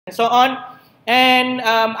and so on. And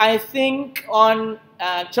I think on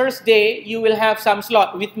Thursday you will have some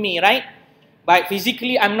slot with me, right? But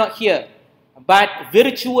physically I'm not here, but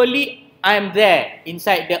virtually I'm there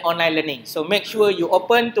inside the online learning. So make sure you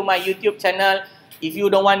open to my YouTube channel. If you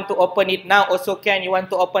don't want to open it now also can, you want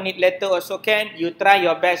to open it later also can. You try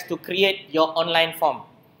your best to create your online form.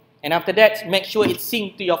 And after that, make sure it's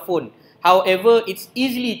synced to your phone. However, it's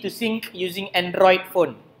easily to sync using Android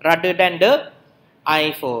phone rather than the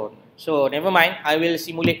iPhone. So never mind, I will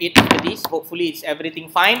simulate it after this. Hopefully it's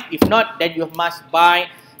everything fine. If not, then you must buy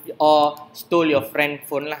or stole your friend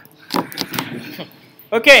phone lah.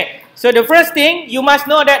 Okay, so the first thing, you must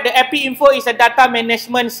know that the epinfo is a data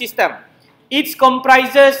management system. It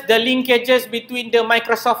comprises the linkages between the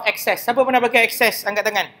Microsoft Access. Siapa pernah pakai Access? Angkat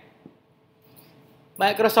tangan.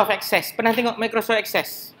 Microsoft Access. Pernah tengok Microsoft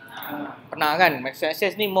Access? Pernah kan? Microsoft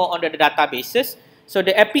Access ni more on the databases. So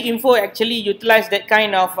the epinfo actually utilize that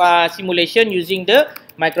kind of simulation using the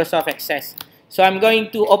Microsoft Access. So I'm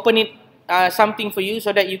going to open it something for you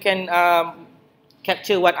so that you can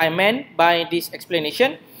capture what I meant by this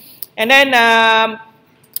explanation. And then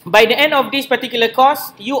by the end of this particular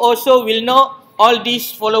course, you also will know all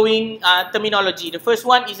these following terminology. The first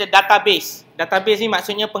one is a database. Database ni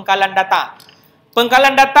maksudnya pengkalan data.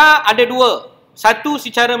 Pengkalan data ada dua. Satu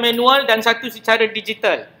secara manual dan satu secara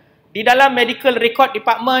digital. Di dalam medical record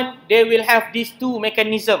department, they will have these two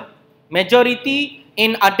mechanism. Majority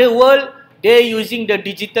in other world, they using the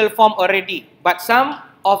digital form already. But some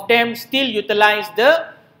of them still utilize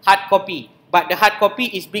the hard copy. But the hard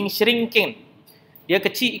copy is being shrinking. Dia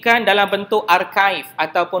kecilkan dalam bentuk archive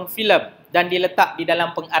ataupun filem dan diletak di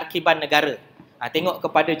dalam pengarkiban negara. Tengok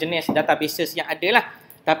kepada jenis databases yang ada lah.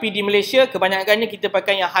 Tapi di Malaysia, kebanyakannya kita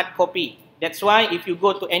pakai yang hard copy. That's why if you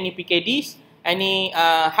go to any PKDs, any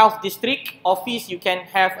health district office, you can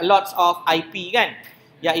have lots of IP kan,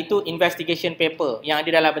 iaitu investigation paper yang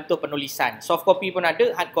ada dalam bentuk penulisan. Soft copy pun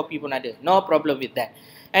ada, hard copy pun ada. No problem with that.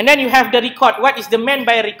 And then you have the record. What is the meant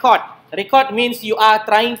by record? Record means you are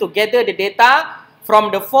trying to gather the data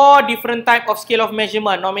from the 4 different type of scale of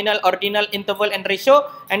measurement, nominal, ordinal, interval, and ratio,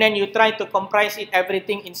 and then you try to comprise it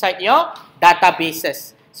everything inside your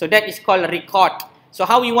databases. So that is called record. So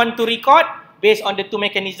how you want to record? Based on the two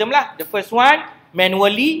mechanism lah. The first one,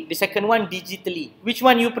 manually. The second one, digitally. Which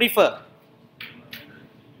one you prefer?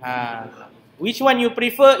 Which one you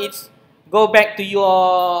prefer? It's go back to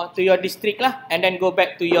your district lah, and then go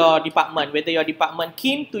back to your department. Whether your department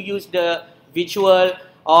keen to use the virtual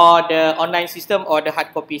or the online system or the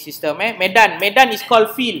hard copy system. Medan is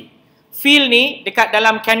called field. Field ni dekat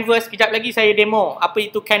dalam canvas, kejap lagi saya demo apa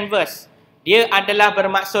itu canvas. Dia adalah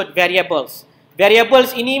bermaksud variables.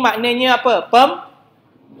 Variables ini maknanya apa?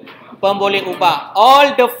 Pem boleh ubah.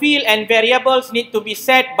 All the field and variables need to be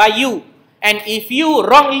set by you. And if you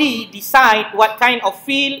wrongly decide what kind of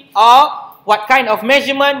field or what kind of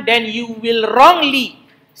measurement, then you will wrongly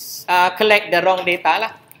collect the wrong data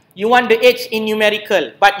lah. You want the age in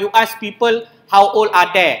numerical, but you ask people how old are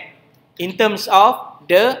they in terms of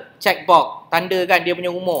the checkbox. Tanda kan dia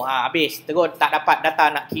punya umur. Habis. Terus tak dapat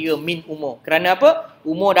data nak kira min umur. Kerana apa?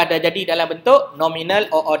 Umur dah jadi dalam bentuk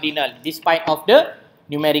nominal or ordinal despite of the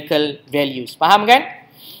numerical values. Faham kan?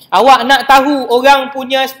 Awak nak tahu orang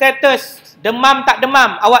punya status demam tak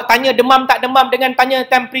demam. Awak tanya demam tak demam dengan tanya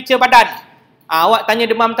temperature badan. Awak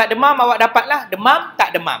tanya demam tak demam, awak dapatlah demam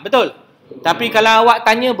tak demam. Betul? Tapi kalau awak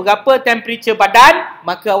tanya berapa temperature badan,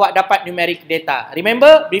 maka awak dapat numeric data.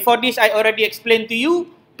 Remember, before this I already explained to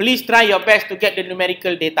you, please try your best to get the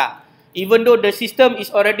numerical data. Even though the system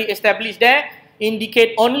is already established there,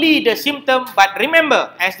 indicate only the symptom, but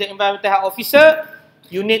remember, as the environmental health officer,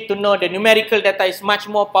 you need to know the numerical data is much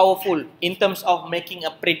more powerful in terms of making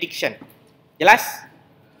a prediction. Jelas?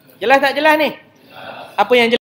 Jelas tak jelas ni? Apa yang jelas?